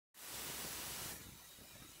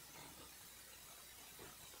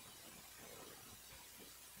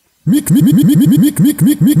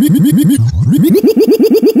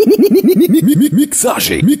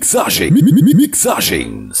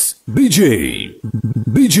Mixagens.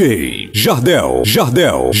 DJ Jardel.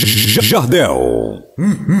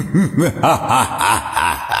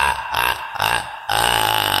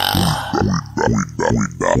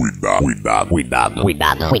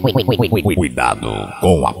 Cuidado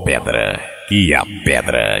com a pedra, que a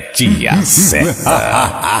pedra te acerta.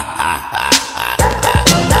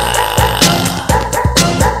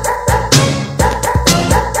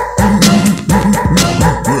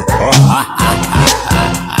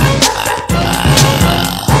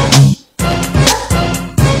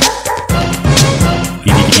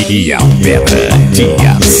 E a pedra te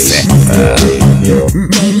acerta.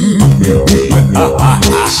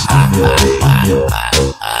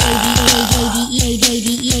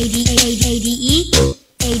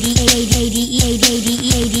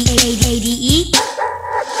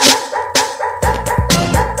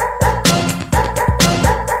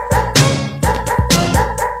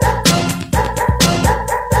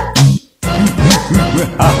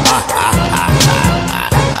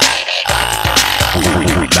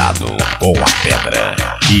 Cuidado com a pedra,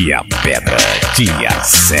 que a pedra te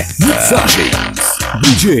acerta. Mixagens.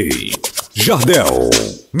 DJ Jardel.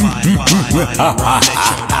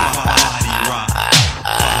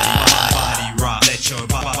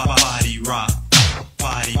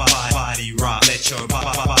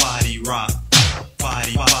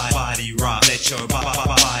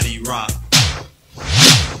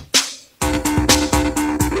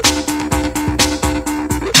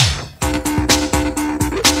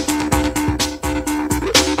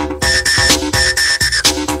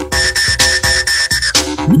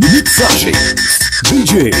 Mixagens.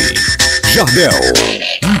 DJ Jardel.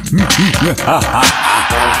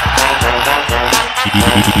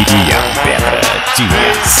 E a pedra te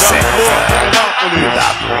acerta.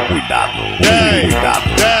 Cuidado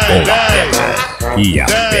com a pedra, e a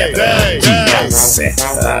pedra te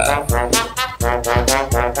acerta.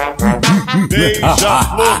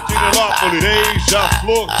 Beija-flor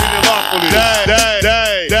de Nilópolis,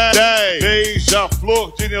 beija-flor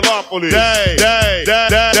de Nilópolis,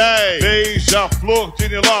 beija-flor de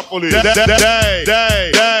Nilópolis,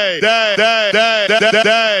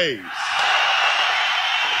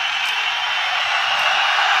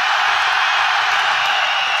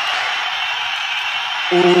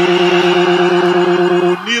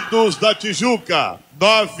 Unidos da Tijuca,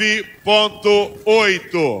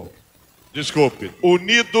 9.8. Desculpe.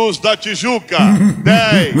 Unidos da Tijuca,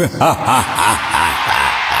 10.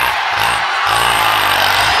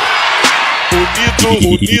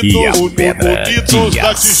 Unidos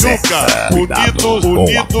da Tijuca.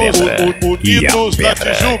 Unidos da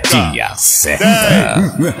Tijuca. 10.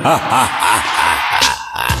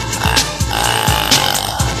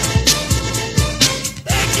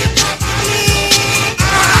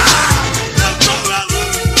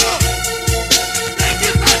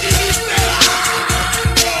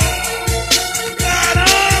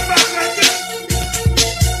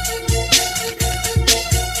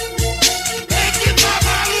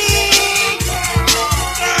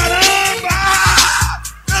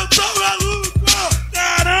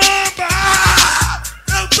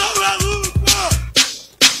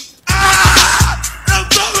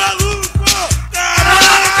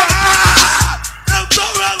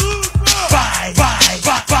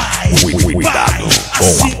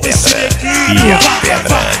 E a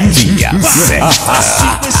pedra te acerta. Assim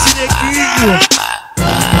com esse neguinho.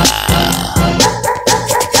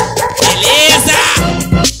 Beleza!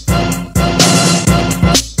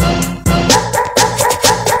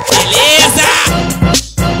 Beleza!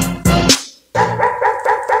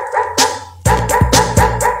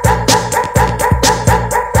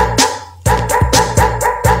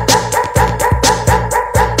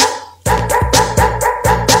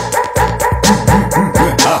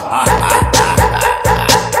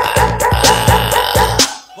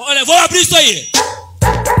 Vou abrir isso aí.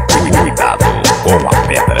 Cuidado com a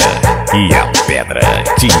pedra, e a pedra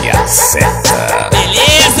te acerta.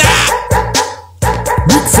 Beleza!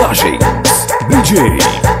 Mixagens. DJ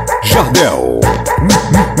Jardel.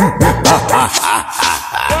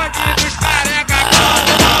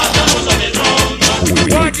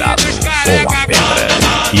 Cuidado com a pedra,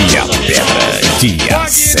 e a pedra te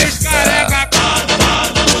acerta.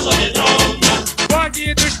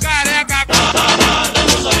 Bonde dos careca.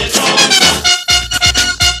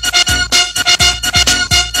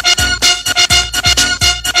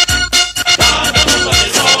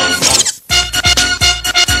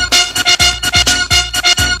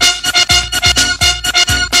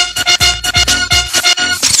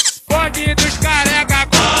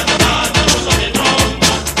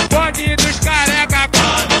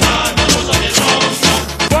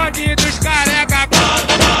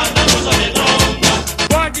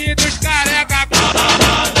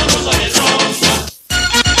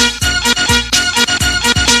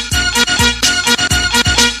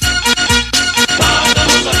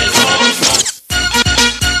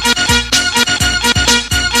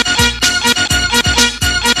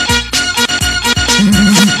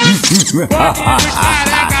 Com a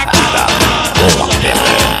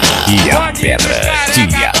pedra e a pedra te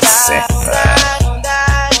acerta.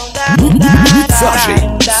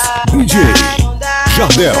 Montagem DJ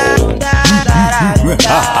Jardel.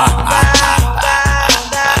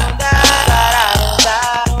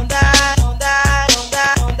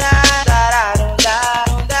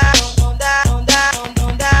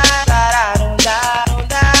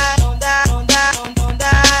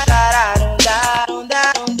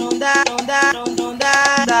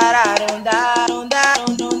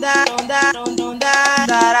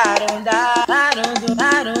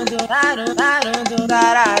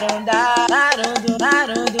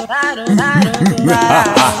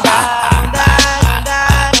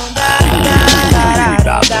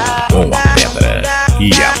 Cuidado com a pedra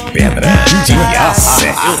e a pedra te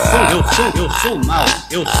acerta.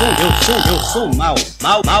 Eu sou mal,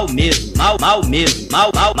 mal mesmo, mal mesmo,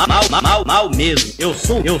 mal mesmo. Eu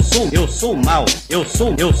sou mal, eu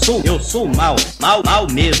sou mal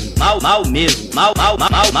mesmo, mal mesmo, mal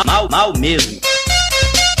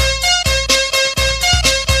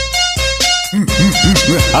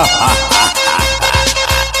mesmo.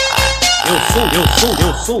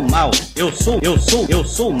 Eu sou mal, eu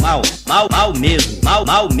sou mal mesmo, mal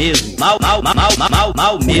mesmo, mal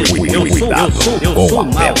mesmo. Eu sou mal, eu sou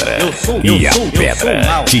mal mesmo,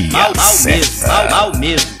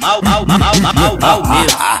 mal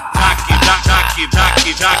mesmo.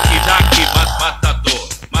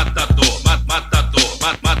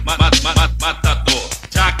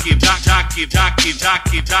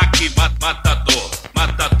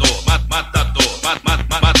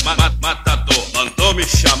 Jaque, matador, mandou me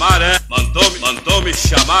chamar, é? Mandou me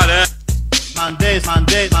chamar, é? Mandei sim.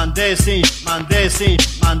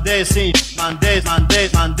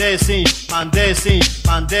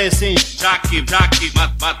 Jaque,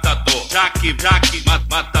 matador,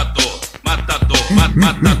 matador.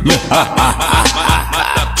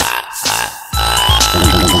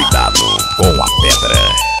 Cuidado com a pedra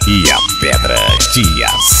e a pedra te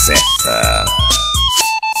acerta.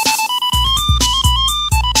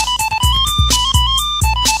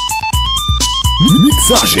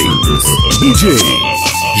 Mixagens DJ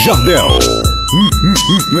Jardel.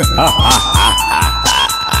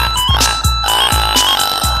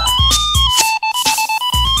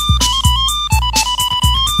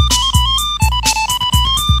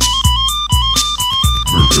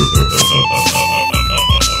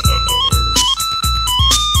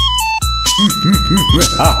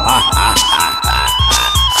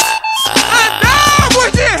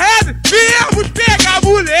 Andamos de ré, viemos pegar a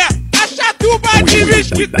mulher. A chatuba de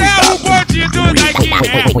Mesquita é o bonde do Nike.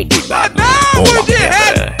 Andamos de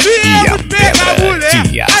ré, viemos pegar a mulher.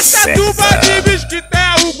 A chatuba de Mesquita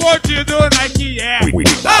é o bonde do Nike.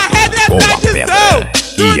 A regra é tradição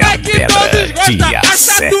do Nike, todos gostam. A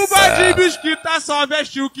chatuba de Mesquita só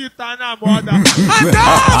veste o que tá na moda.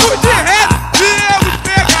 Andamos de ré, viemos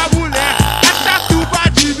pegar a mulher. A chatuba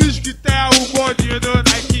de Mesquita é o bonde do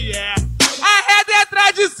Nike. A regra é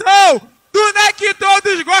tradição do Nike,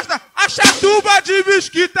 todos gostam. A chatuba de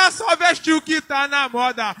Mesquita só veste o que tá na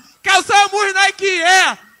moda. Calçamos Nike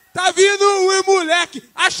tá vindo o moleque.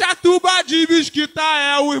 A chatuba de Mesquita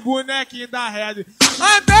é o bonequinho da Red.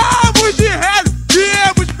 Andamos de Red,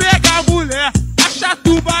 viemos pegar a mulher. A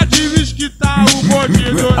chatuba de Mesquita é o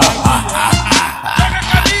bonde do Nike. Joga a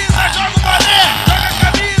camisa, joga o boné. Joga a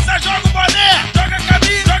camisa, joga o boné. Joga a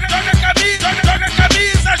camisa, joga a camisa, joga a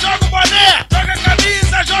camisa, joga o boné. Joga a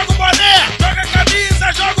camisa, joga o boné. Joga a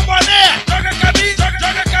camisa, joga o boné. Joga a camisa, joga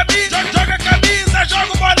a camisa, joga a camisa,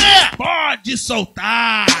 joga o boné. Pode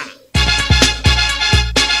soltar.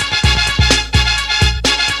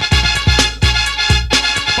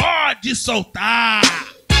 Pode soltar.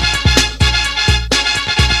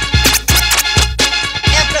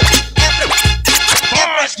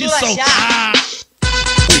 Pode soltar.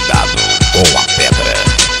 Cuidado com a pedra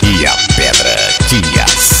e a pedra te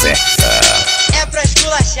acerta. É pra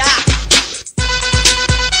esculachar.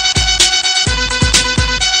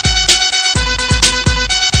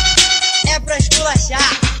 É pra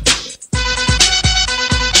esculachar.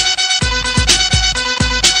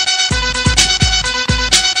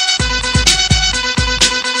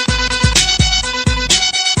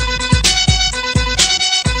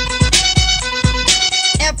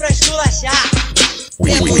 É pra esculachar.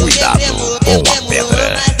 Cuidado com a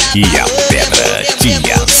pedra e a pedra te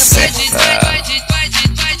acerta.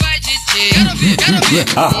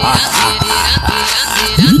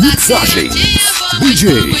 Mixagens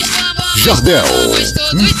DJ Jardel.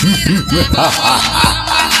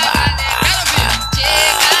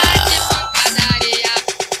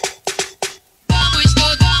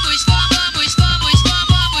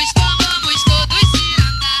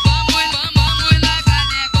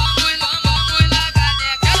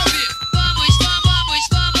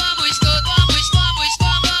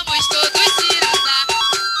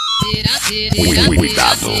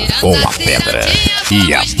 Cuidado com a pedra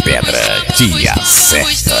e a pedra te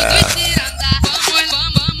acerta.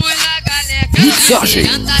 Mixagem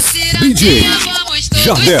DJ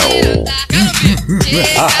Jardel.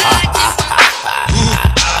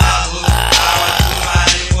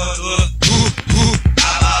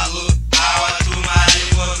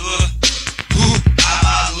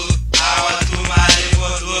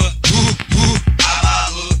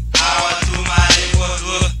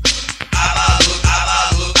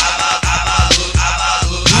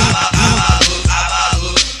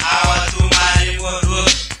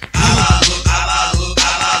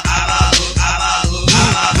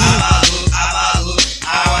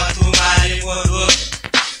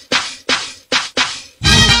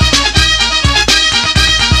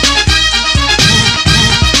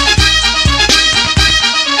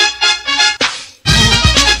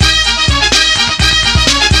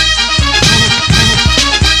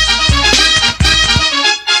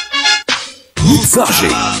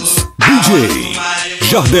 Mixagens DJ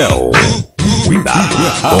Jardel. Cuidado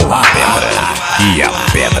com a pedra e a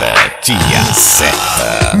pedra te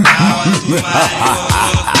acerta.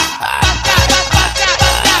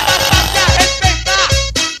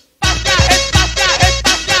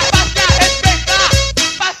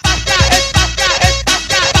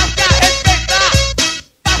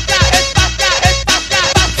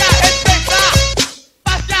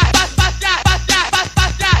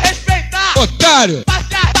 Otário!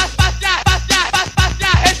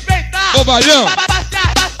 Bobalhão!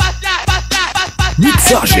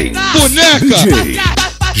 Mixagem Boneca! DJ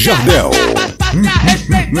Jardel.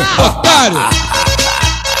 Otário!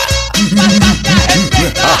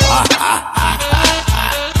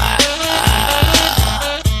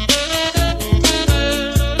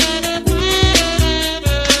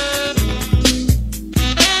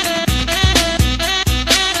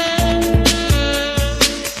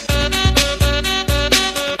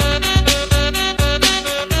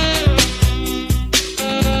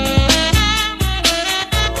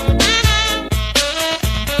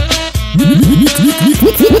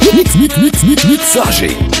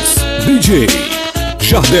 Mixagens DJ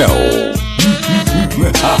Jardel.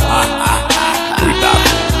 Cuidado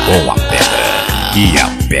com a pedra e a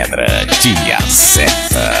pedra te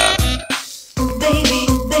acerta.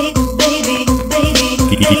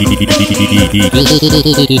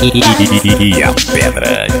 E a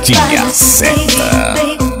pedra te acerta.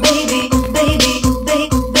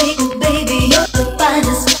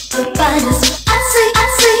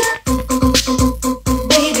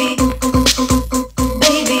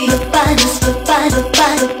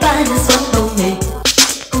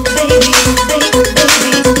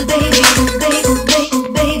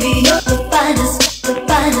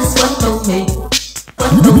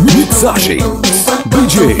 Mixagens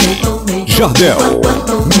DJ Jardel.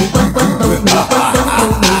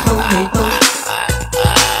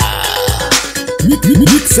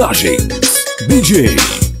 Mixagens DJ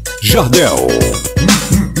Jardel.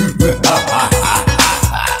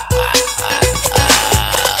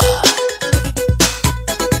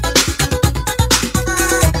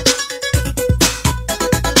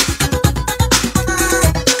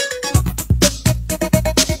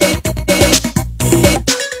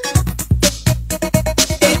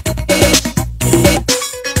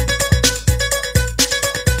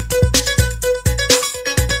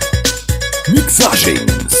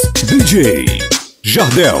 Mixagens DJ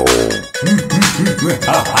Jardel.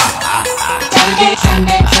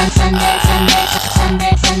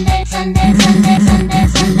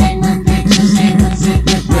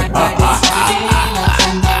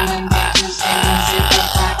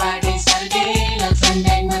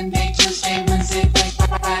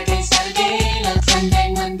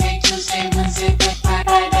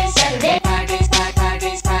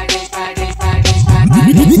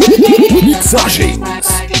 Mixagens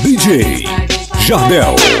DJ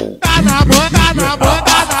Jardel. Tá na moral, tá na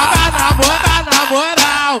moral, na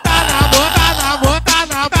moral.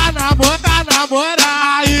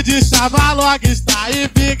 Aí de chavalog está e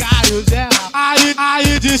vigário geral.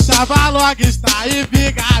 Aí de chavalog está e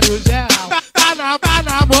vigário geral. Tá na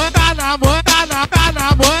moral, tá na moral, tá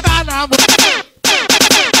na moral.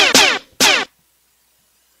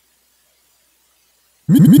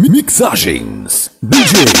 Mixagens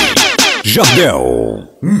DJ Jardel.